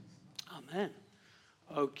Amen.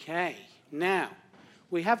 Okay, now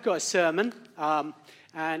we have got a sermon,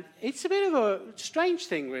 and it's a bit of a strange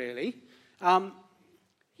thing, really.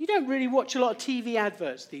 You don't really watch a lot of TV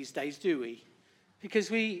adverts these days, do we? Because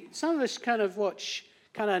some of us kind of watch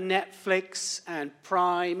kind of Netflix and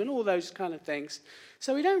Prime and all those kind of things.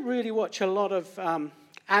 So we don't really watch a lot of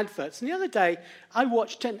adverts. And the other day, I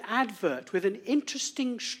watched an advert with an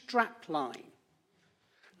interesting strapline.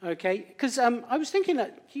 Okay, because I was thinking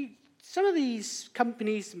that some of these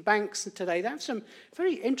companies and banks today, they have some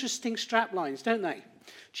very interesting straplines, don't they?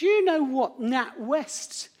 Do you know what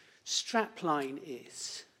NatWest's strapline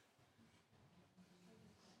is?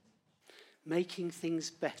 Making things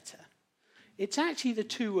better. It's actually the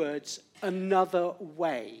two words, another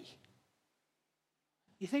way.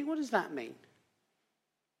 You think, what does that mean?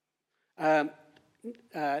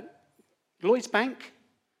 Lloyds Bank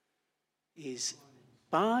is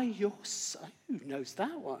by your side. Who knows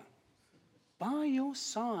that one? By your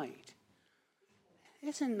side.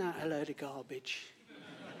 Isn't that a load of garbage?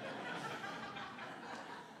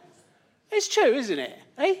 It's true, isn't it?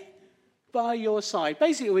 Eh? By your side.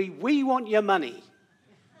 Basically, we want your money.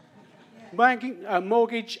 Banking, a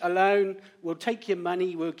mortgage, a loan, we'll take your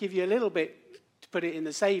money, we'll give you a little bit to put it in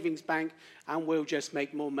the savings bank, and we'll just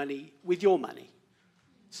make more money with your money.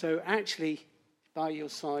 So actually, by your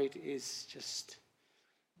side is just,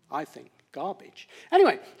 I think, garbage.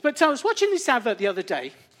 Anyway, but I was watching this advert the other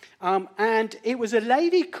day, and it was a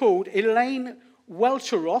lady called Elaine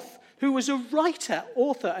Welteroth, who was a writer,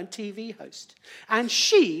 author, and TV host. And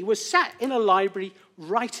she was sat in a library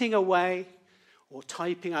writing away, or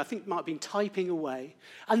typing, I think it might have been typing away.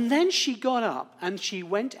 And then she got up and she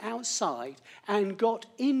went outside and got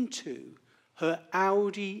into her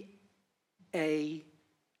Audi A8,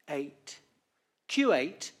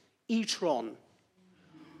 Q8 e-tron,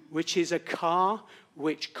 which is a car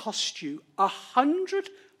which cost you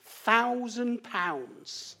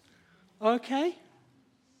 £100,000. Okay?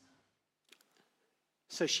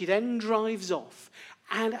 So she then drives off.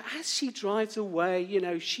 And as she drives away,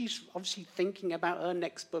 she's obviously thinking about her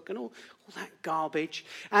next book and all that garbage.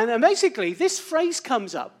 And basically, this phrase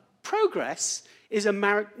comes up. Progress is a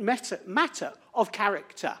matter of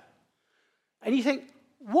character. And you think,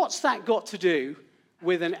 what's that got to do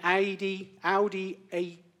with an Audi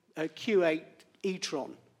Q8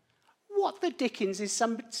 e-tron? What the dickens is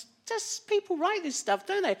just people write this stuff,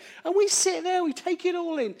 don't they? And we sit there, we take it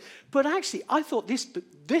all in. But actually, I thought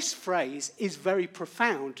this phrase is very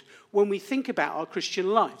profound when we think about our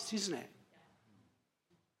Christian lives, isn't it?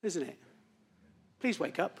 Isn't it? Please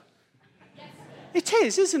wake up. Yes. It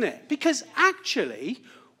is, isn't it? Because actually,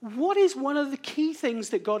 what is one of the key things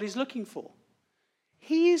that God is looking for?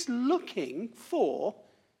 He is looking for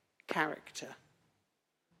character.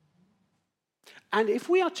 And if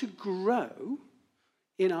we are to grow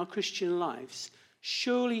in our Christian lives,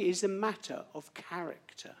 surely is a matter of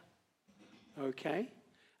character. Okay?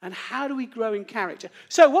 And how do we grow in character?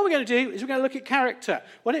 So what we're going to do is we're going to look at character.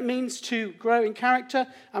 What it means to grow in character.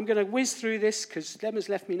 I'm going to whiz through this because Emma's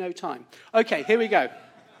left me no time. Okay, here we go.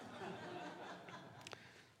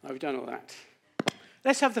 I've done all that.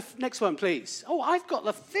 Let's have the next one, please. Oh, I've got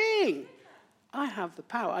the thing. I have the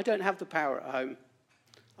power. I don't have the power at home.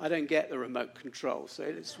 I don't get the remote control, so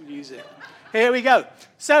let's use it. Here we go.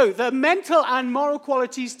 So, the mental and moral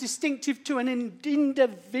qualities distinctive to an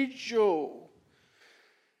individual.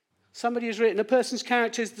 Somebody has written, a person's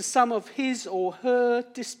character is the sum of his or her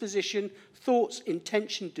disposition, thoughts,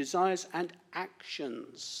 intention, desires, and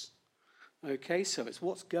actions. Okay, so it's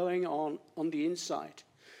what's going on the inside.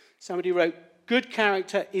 Somebody wrote, good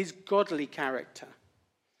character is godly character.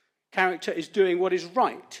 Character is doing what is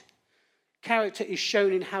right. Character is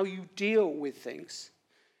shown in how you deal with things.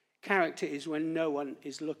 Character is when no one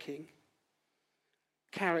is looking.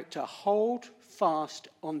 Character hold fast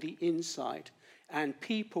on the inside, and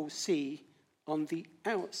people see on the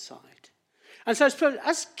outside. And so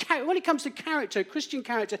when it comes to character, Christian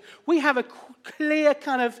character, we have a clear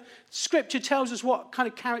kind of scripture tells us what kind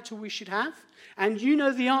of character we should have. And you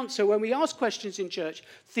know the answer when we ask questions in church.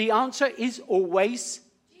 The answer is always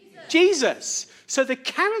Jesus. So the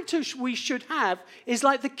character we should have is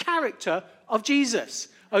like the character of Jesus.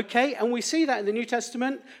 Okay, and we see that in the New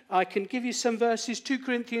Testament. I can give you some verses. 2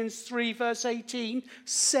 Corinthians 3 verse 18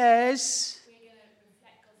 says...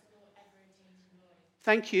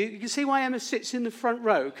 Thank you. You can see why Emma sits in the front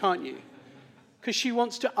row, can't you? Because she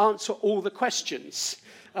wants to answer all the questions.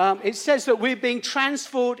 It says that we're being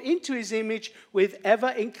transformed into his image with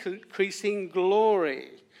ever-increasing glory.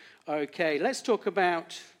 Okay, let's talk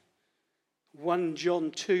about 1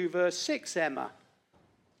 John 2, verse 6, Emma.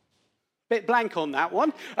 Bit blank on that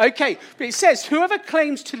one. Okay, but it says, whoever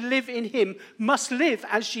claims to live in him must live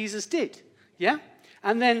as Jesus did. Yeah?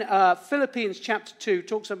 And then Philippians chapter 2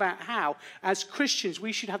 talks about how, as Christians,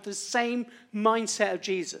 we should have the same mindset of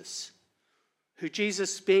Jesus. Who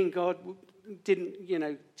Jesus, being God, didn't,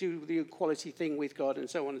 do the equality thing with God and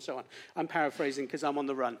so on and so on. I'm paraphrasing because I'm on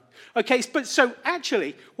the run. Okay, but so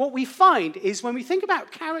actually, what we find is when we think about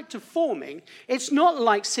character forming, it's not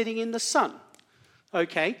like sitting in the sun.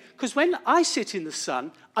 Okay? Because when I sit in the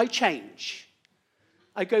sun, I change.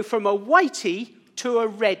 I go from a whitey to a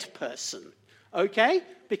red person. Okay?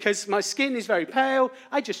 Because my skin is very pale,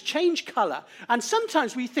 I just change color. And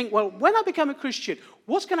sometimes we think, well, when I become a Christian,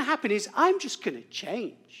 what's going to happen is I'm just going to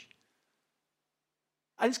change.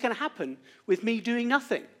 And it's going to happen with me doing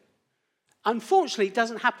nothing. Unfortunately, it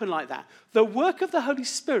doesn't happen like that. The work of the Holy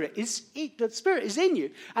Spirit the Spirit is in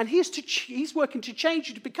you, and He's working to change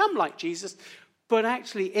you to become like Jesus. But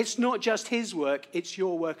actually, it's not just his work, it's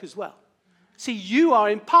your work as well. See, you are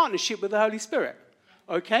in partnership with the Holy Spirit.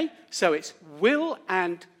 Okay? So it's will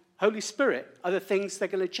and Holy Spirit are the things that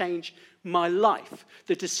are going to change my life.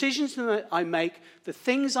 The decisions that I make, the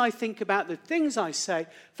things I think about, the things I say,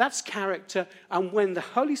 that's character. And when the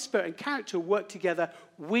Holy Spirit and character work together,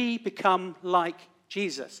 we become like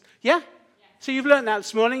Jesus. Yeah? So you've learned that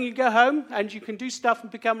this morning. You go home and you can do stuff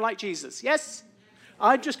and become like Jesus. Yes?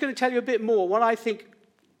 I'm just going to tell you a bit more. What I think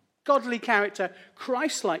godly character,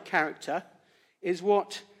 Christ-like character, is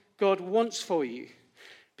what God wants for you.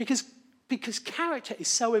 Because character is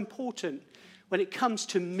so important when it comes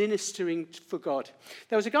to ministering for God.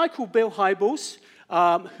 There was a guy called Bill Hybels,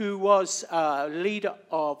 who was leader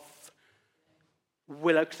of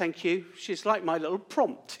Willow. Thank you. She's like my little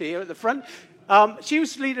prompt here at the front. He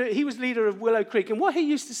was leader of Willow Creek. And what he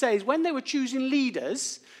used to say is when they were choosing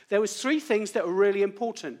leaders, there was three things that were really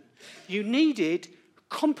important. You needed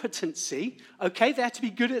competency. Okay, they had to be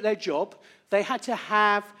good at their job. They had to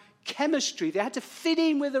have chemistry. They had to fit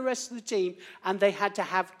in with the rest of the team. And they had to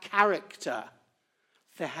have character.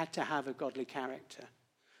 They had to have a godly character.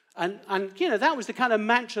 And that was the kind of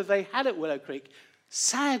mantra they had at Willow Creek.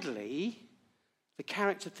 Sadly, the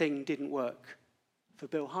character thing didn't work for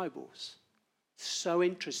Bill Hybels. So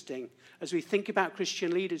interesting as we think about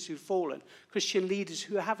Christian leaders who've fallen, Christian leaders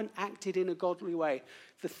who haven't acted in a godly way.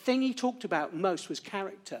 The thing he talked about most was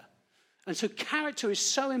character. And so character is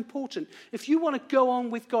so important. If you want to go on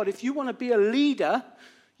with God, if you want to be a leader,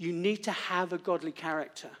 you need to have a godly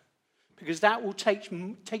character. Because that will take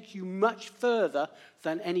you much further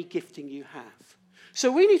than any gifting you have. So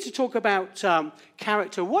we need to talk about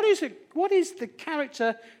character. What is the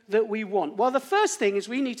character that we want? Well, the first thing is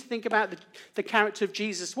we need to think about the character of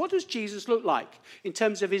Jesus. What does Jesus look like in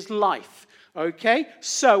terms of his life? Okay,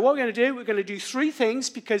 so what we're going to do three things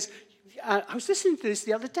because I was listening to this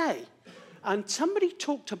the other day. And somebody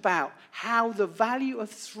talked about how the value of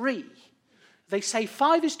three. They say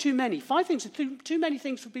 5 is too many. 5 things are too many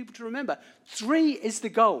things for people to remember. 3 is the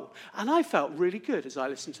goal. And I felt really good as I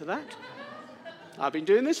listened to that. I've been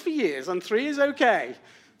doing this for years, and 3 is okay.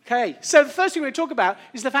 Okay, so the first thing we're going to talk about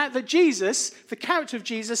is the fact that Jesus, the character of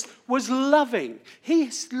Jesus, was loving.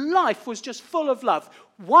 His life was just full of love.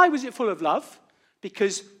 Why was it full of love?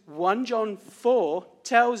 Because 1 John 4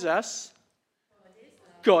 tells us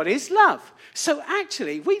God is love. So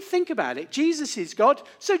actually, we think about it. Jesus is God,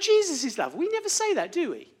 so Jesus is love. We never say that,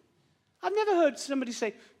 do we? I've never heard somebody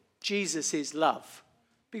say, Jesus is love.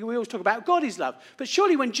 Because we always talk about God is love. But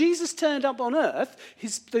surely when Jesus turned up on earth,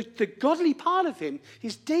 the godly part of him,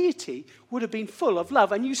 his deity, would have been full of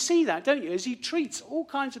love. And you see that, don't you, as he treats all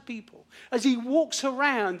kinds of people. As he walks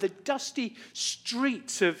around the dusty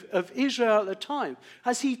streets of Israel at the time.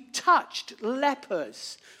 As he touched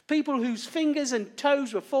lepers. People whose fingers and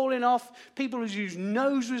toes were falling off. People whose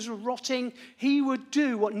nose was rotting. He would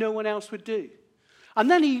do what no one else would do. And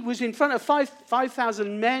then he was in front of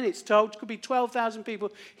 5,000 men, it's told. It could be 12,000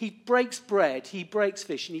 people. He breaks bread, he breaks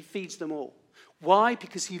fish, and he feeds them all. Why?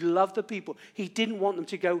 Because he loved the people. He didn't want them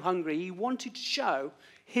to go hungry. He wanted to show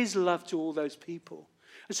his love to all those people.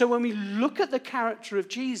 And so when we look at the character of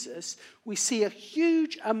Jesus, we see a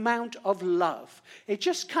huge amount of love. It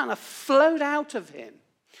just kind of flowed out of him.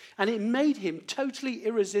 And it made him totally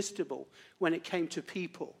irresistible when it came to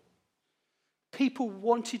people. People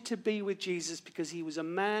wanted to be with Jesus because he was a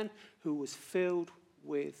man who was filled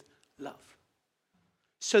with love.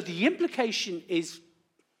 So the implication is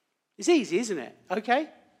easy, isn't it? Okay?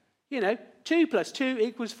 2 +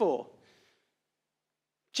 2 = 4.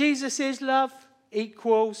 Jesus is love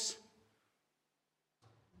equals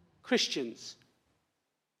Christians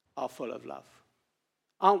are full of love.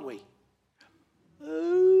 Aren't we?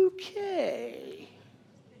 Okay.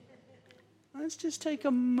 Let's just take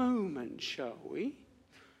a moment, shall we,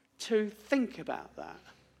 to think about that.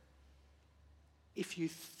 If you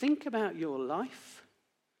think about your life,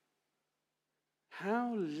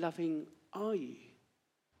 how loving are you?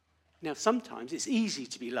 Now, sometimes it's easy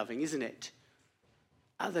to be loving, isn't it?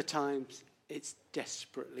 Other times, it's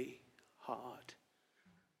desperately hard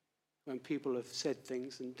when people have said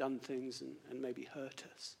things and done things and maybe hurt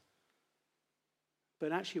us.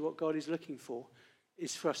 But actually what God is looking for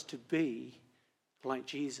is for us to be like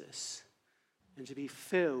Jesus and to be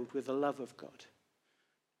filled with the love of God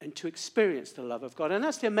and to experience the love of God. And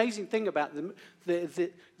that's the amazing thing about the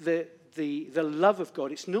love of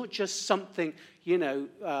God. It's not just something,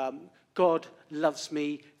 God loves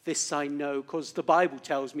me, this I know, because the Bible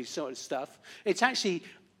tells me sort of stuff. It's actually,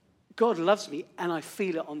 God loves me, and I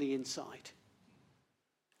feel it on the inside.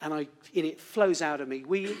 And it flows out of me.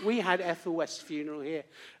 We had Ethel West's funeral here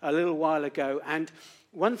a little while ago, and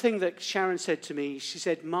one thing that Sharon said to me, she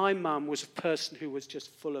said, my mum was a person who was just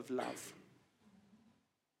full of love.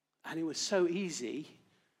 And it was so easy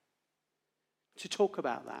to talk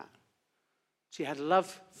about that. She had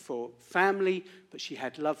love for family, but she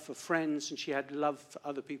had love for friends, and she had love for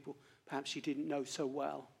other people perhaps she didn't know so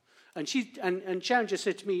well. And Sharon just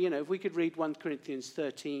said to me, if we could read 1 Corinthians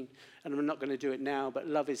 13, and I'm not going to do it now, but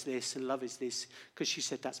love is this and love is this, because she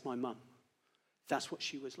said, that's my mum. That's what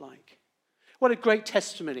she was like. What a great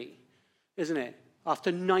testimony, isn't it?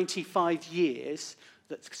 After 95 years,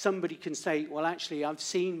 that somebody can say, well, actually, I've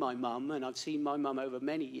seen my mum, and I've seen my mum over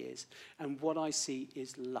many years, and what I see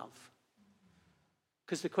is love.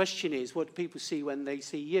 Because the question is, what do people see when they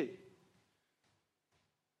see you?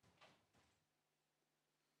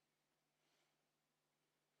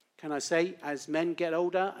 Can I say, as men get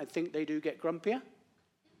older, I think they do get grumpier?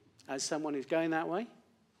 As someone who's going that way?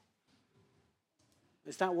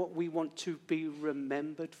 Is that what we want to be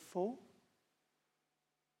remembered for?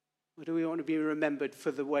 Or do we want to be remembered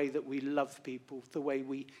for the way that we love people, the way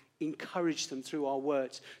we encourage them through our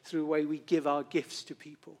words, through the way we give our gifts to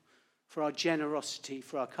people, for our generosity,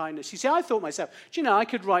 for our kindness? You see, I thought myself, I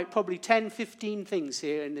could write probably 10, 15 things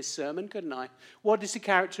here in this sermon, couldn't I? What is the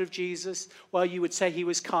character of Jesus? Well, you would say he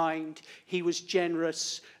was kind, he was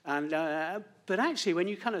generous, but actually when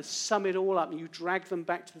you kind of sum it all up and you drag them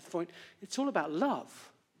back to the point, it's all about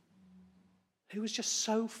love. He was just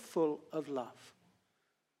so full of love.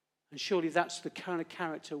 And surely that's the kind of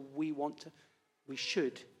character we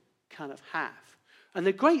should kind of have. And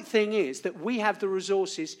the great thing is that we have the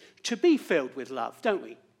resources to be filled with love, don't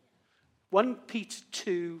we? 1 Peter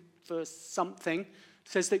 2 verse something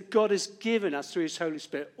says that God has given us through his Holy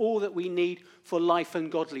Spirit all that we need for life and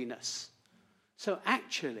godliness. So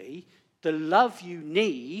actually, the love you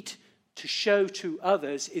need to show to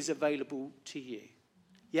others is available to you.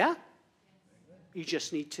 Yeah? You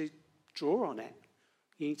just need to draw on it.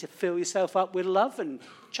 You need to fill yourself up with love and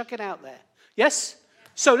chuck it out there. Yes?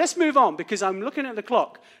 So let's move on because I'm looking at the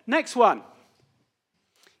clock. Next one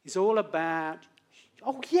is all about,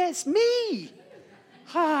 oh yes, me.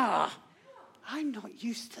 I'm not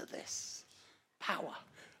used to this. Power.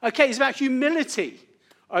 Okay, it's about humility.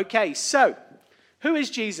 Okay, so who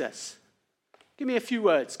is Jesus? Give me a few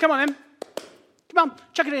words. Come on, Em. Come on,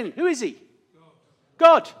 chuck it in. Who is he?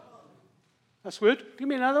 God. That's good. Give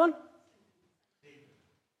me another one.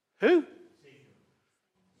 Who?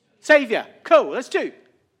 Savior. Cool, that's two.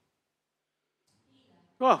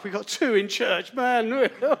 Oh, we got two in church, man.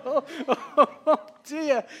 Oh,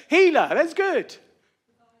 dear. Healer, that's good.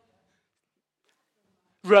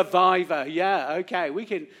 Reviver, yeah, okay. We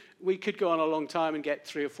could go on a long time and get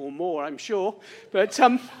 3 or 4 more, I'm sure. But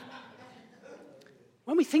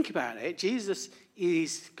when we think about it, Jesus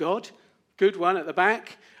is God, good one at the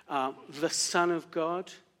back, the Son of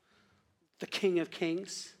God, the King of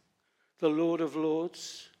Kings, the Lord of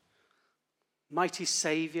Lords, mighty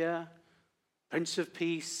Savior, Prince of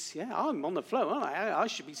Peace. Yeah, I'm on the flow, aren't I? I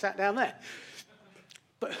should be sat down there.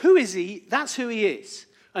 But who is he? That's who he is.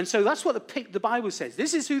 And so that's what the Bible says.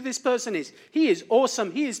 This is who this person is. He is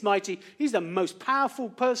awesome. He is mighty. He's the most powerful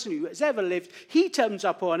person who has ever lived. He turns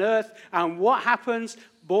up on earth, and what happens?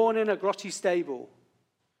 Born in a grotty stable,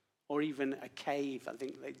 or even a cave, I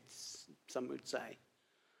think some would say,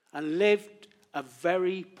 and lived a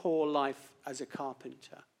very poor life as a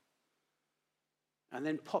carpenter. And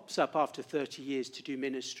then pops up after 30 years to do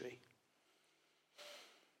ministry.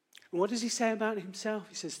 And what does he say about himself?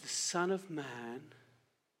 He says, the Son of Man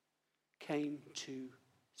came to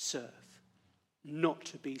serve, not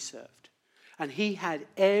to be served. And he had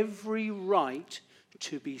every right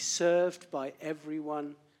to be served by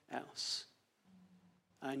everyone else.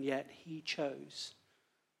 And yet he chose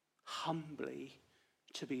humbly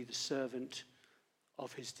to be the servant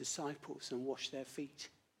of his disciples and wash their feet.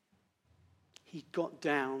 He got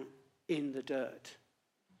down in the dirt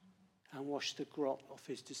and washed the grot off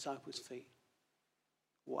his disciples' feet.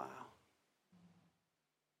 Wow.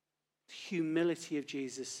 The humility of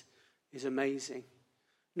Jesus is amazing.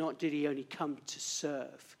 Not did he only come to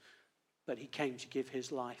serve, but he came to give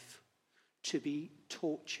his life, to be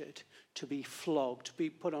tortured, to be flogged, to be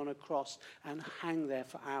put on a cross and hang there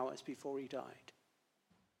for hours before he died.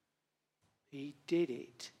 He did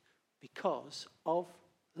it because of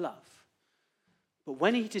love. But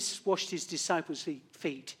when he just washed his disciples'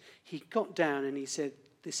 feet, he got down and he said,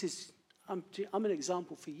 I'm an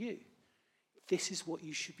example for you. This is what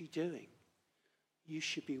you should be doing. You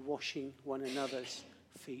should be washing one another's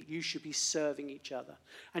feet. You should be serving each other.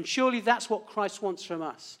 And surely that's what Christ wants from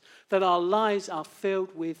us, that our lives are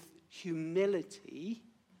filled with humility,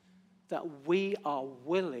 that we are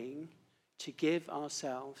willing to give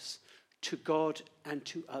ourselves to God and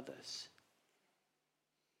to others.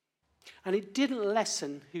 And it didn't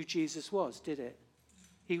lessen who Jesus was, did it?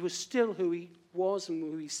 He was still who he was and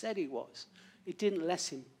who he said he was. It didn't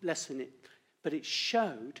lessen it, but it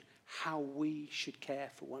showed how we should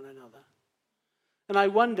care for one another. And I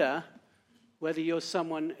wonder whether you're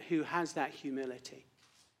someone who has that humility,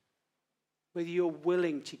 whether you're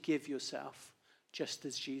willing to give yourself just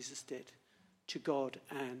as Jesus did to God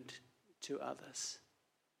and to others.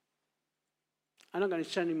 I'm not going to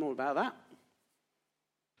say any more about that.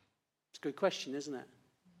 It's a good question, isn't it?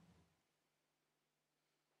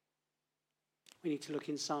 We need to look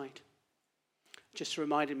inside. Just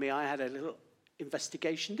reminded me I had a little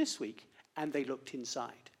investigation this week, and they looked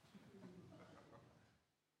inside.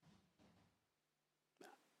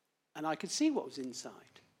 And I could see what was inside.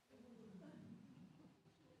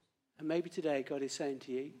 And maybe today God is saying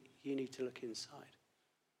to you, you need to look inside.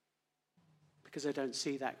 Because I don't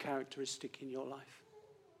see that characteristic in your life.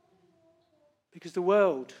 Because the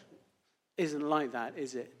world isn't like that,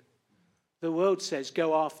 is it? The world says,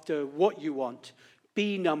 go after what you want.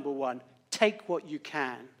 Be number one. Take what you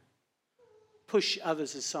can. Push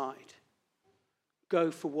others aside. Go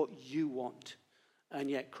for what you want. And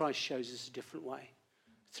yet Christ shows us a different way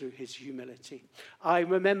through his humility. I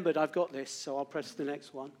remembered, I've got this, so I'll press the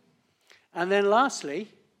next one. And then lastly,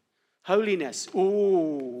 holiness.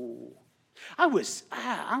 Ooh. I was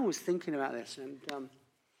thinking about this, and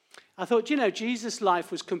I thought, Jesus' life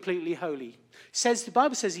was completely holy. The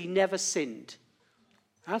Bible says he never sinned.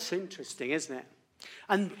 That's interesting, isn't it?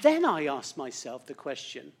 And then I asked myself the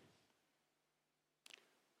question,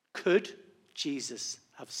 could Jesus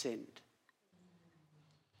have sinned?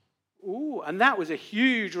 Ooh, and that was a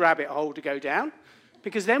huge rabbit hole to go down,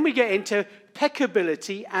 because then we get into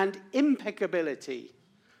peccability and impeccability.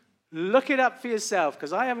 Look it up for yourself,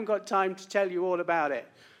 because I haven't got time to tell you all about it.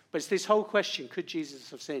 But it's this whole question, could Jesus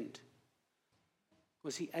have sinned?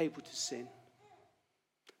 Was he able to sin?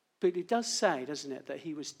 But it does say, doesn't it, that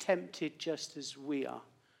he was tempted just as we are,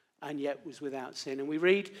 and yet was without sin. And we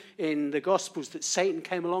read in the Gospels that Satan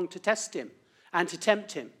came along to test him and to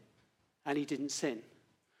tempt him, and he didn't sin.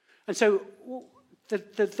 And so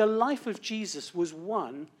the life of Jesus was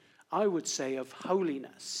one, I would say, of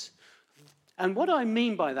holiness. And what I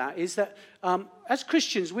mean by that is that as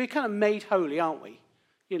Christians, we're kind of made holy, aren't we?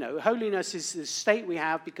 Holiness is the state we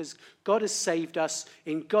have because God has saved us.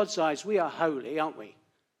 In God's eyes, we are holy, aren't we?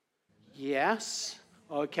 Yes.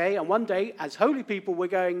 Okay. And one day, as holy people, we're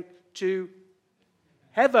going to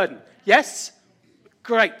heaven. Yes?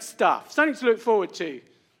 Great stuff. Something to look forward to.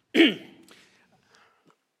 It's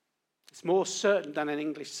more certain than an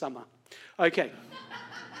English summer. Okay.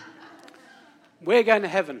 We're going to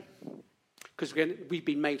heaven because we've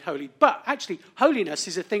been made holy. But actually, holiness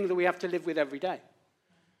is a thing that we have to live with every day.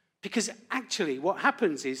 Because actually what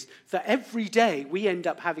happens is that every day we end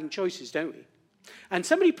up having choices, don't we? And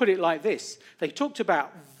somebody put it like this. They talked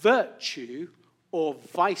about virtue or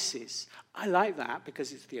vices. I like that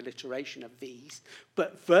because it's the alliteration of these.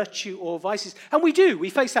 But virtue or vices. And we do.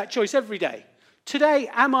 We face that choice every day. Today,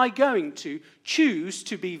 am I going to choose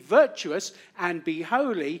to be virtuous and be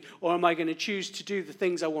holy, or am I going to choose to do the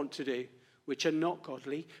things I want to do, which are not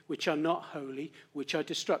godly, which are not holy, which are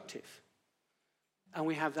destructive? And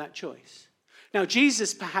we have that choice. Now,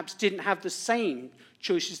 Jesus perhaps didn't have the same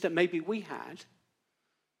choices that maybe we had.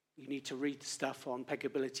 You need to read the stuff on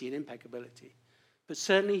peccability and impeccability. But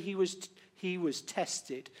certainly he was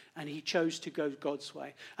tested, and he chose to go God's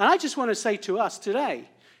way. And I just want to say to us today,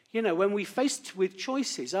 when we're faced with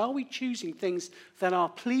choices, are we choosing things that are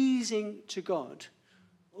pleasing to God,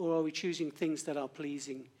 or are we choosing things that are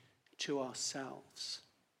pleasing to ourselves?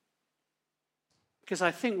 Because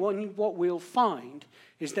I think what we'll find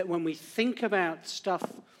is that when we think about stuff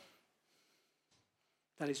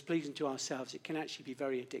that is pleasing to ourselves, it can actually be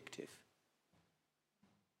very addictive.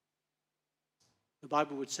 The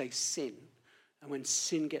Bible would say sin, and when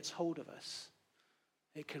sin gets hold of us,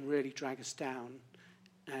 it can really drag us down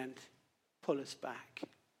and pull us back.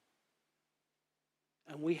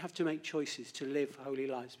 And we have to make choices to live holy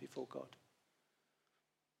lives before God.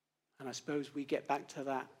 And I suppose we get back to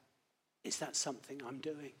that. Is that something I'm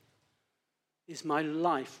doing? Is my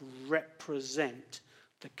life represent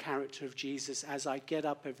the character of Jesus as I get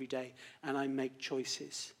up every day and I make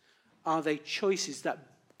choices? Are they choices that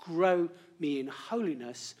grow me in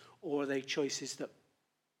holiness, or are they choices that,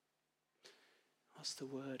 what's the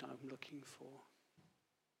word I'm looking for?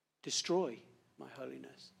 Destroy my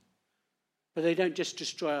holiness. But they don't just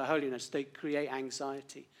destroy our holiness, they create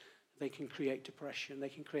anxiety. They can create depression. They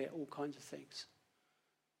can create all kinds of things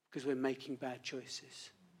because we're making bad choices.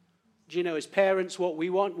 Do you know, as parents, what we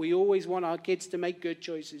want? We always want our kids to make good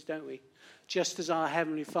choices, don't we? Just as our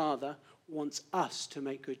Heavenly Father wants us to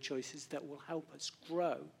make good choices that will help us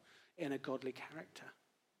grow in a godly character.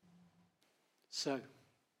 So,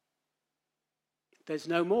 there's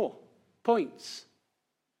no more points.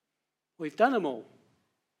 We've done them all.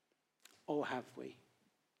 Or have we?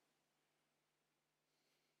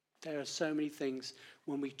 There are so many things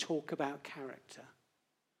when we talk about character,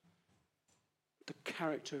 the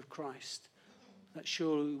character of Christ, that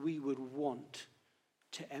surely we would want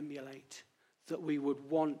to emulate, that we would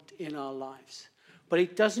want in our lives. But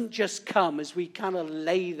it doesn't just come as we kind of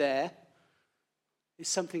lay there. It's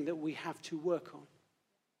something that we have to work on.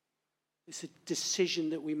 It's a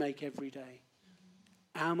decision that we make every day.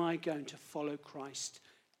 Am I going to follow Christ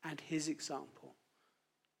and his example?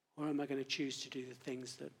 Or am I going to choose to do the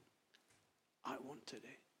things that I want to do?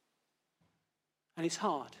 And it's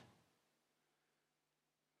hard.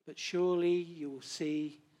 But surely you will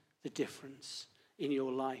see the difference in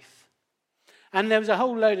your life. And there was a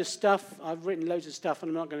whole load of stuff, I've written loads of stuff and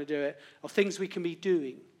I'm not going to do it, of things we can be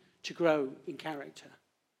doing to grow in character.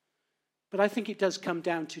 But I think it does come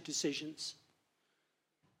down to decisions.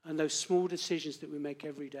 And those small decisions that we make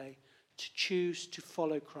every day to choose to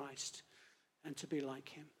follow Christ and to be like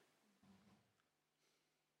him.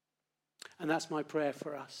 And that's my prayer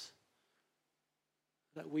for us.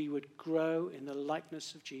 That we would grow in the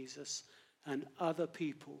likeness of Jesus and other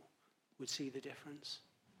people would see the difference.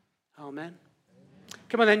 Amen.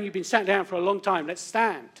 Come on then, you've been sat down for a long time. Let's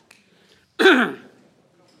stand.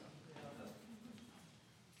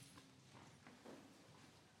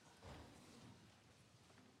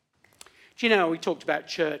 Do you know, we talked about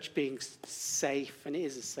church being safe, and it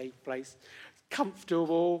is a safe place.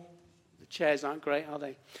 Comfortable. The chairs aren't great, are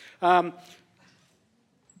they?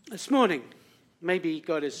 This morning, maybe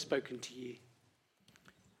God has spoken to you.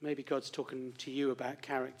 Maybe God's talking to you about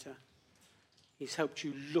character. He's helped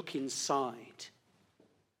you look inside.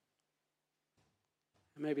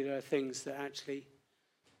 And maybe there are things that actually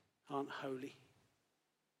aren't holy.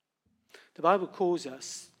 The Bible calls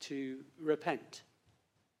us to repent.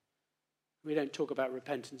 We don't talk about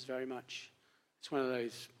repentance very much. It's one of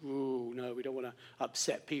those, ooh, no, we don't want to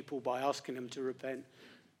upset people by asking them to repent.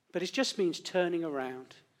 But it just means turning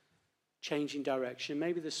around, changing direction.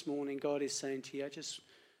 Maybe this morning God is saying to you, I just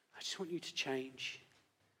want you to change.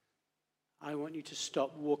 I want you to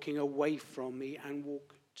stop walking away from me and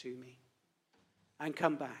walk to me and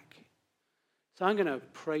come back. So I'm going to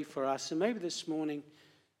pray for us. And maybe this morning,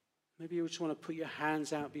 maybe you just want to put your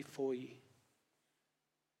hands out before you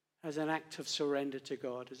as an act of surrender to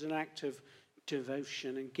God, as an act of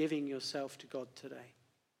devotion and giving yourself to God today.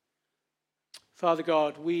 Father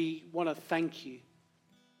God, we want to thank you.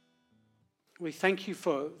 We thank you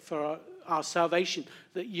for our salvation,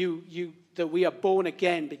 that that we are born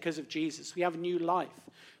again because of Jesus. We have a new life.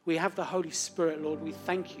 We have the Holy Spirit, Lord. We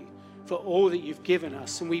thank you for all that you've given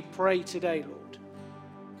us. And we pray today, Lord,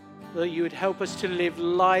 that you would help us to live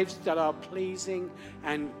lives that are pleasing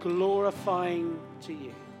and glorifying to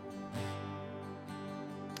you.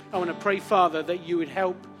 I want to pray, Father, that you would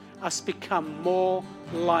help us become more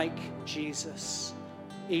like Jesus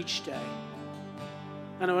each day.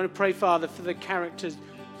 And I want to pray, Father, for the characters,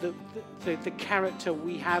 the character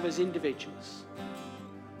we have as individuals.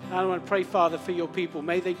 And I want to pray, Father, for your people.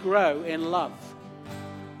 May they grow in love.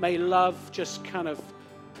 May love just kind of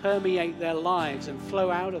permeate their lives and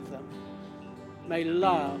flow out of them. May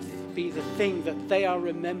love be the thing that they are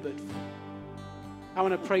remembered for. I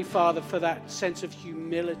want to pray, Father, for that sense of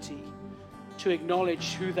humility, to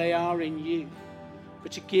acknowledge who they are in you,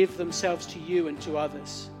 but to give themselves to you and to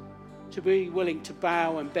others, to be willing to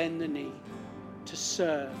bow and bend the knee, to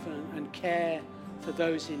serve and care for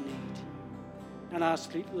those in need. And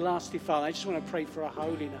lastly, Father, I just want to pray for a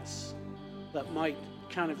holiness that might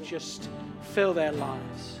kind of just fill their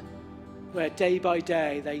lives, where day by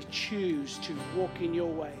day they choose to walk in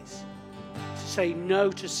your ways, to say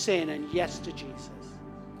no to sin and yes to Jesus.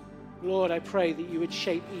 Lord, I pray that you would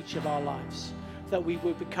shape each of our lives, that we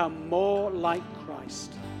would become more like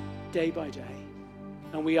Christ day by day.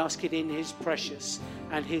 And we ask it in his precious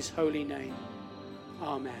and his holy name.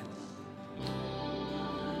 Amen.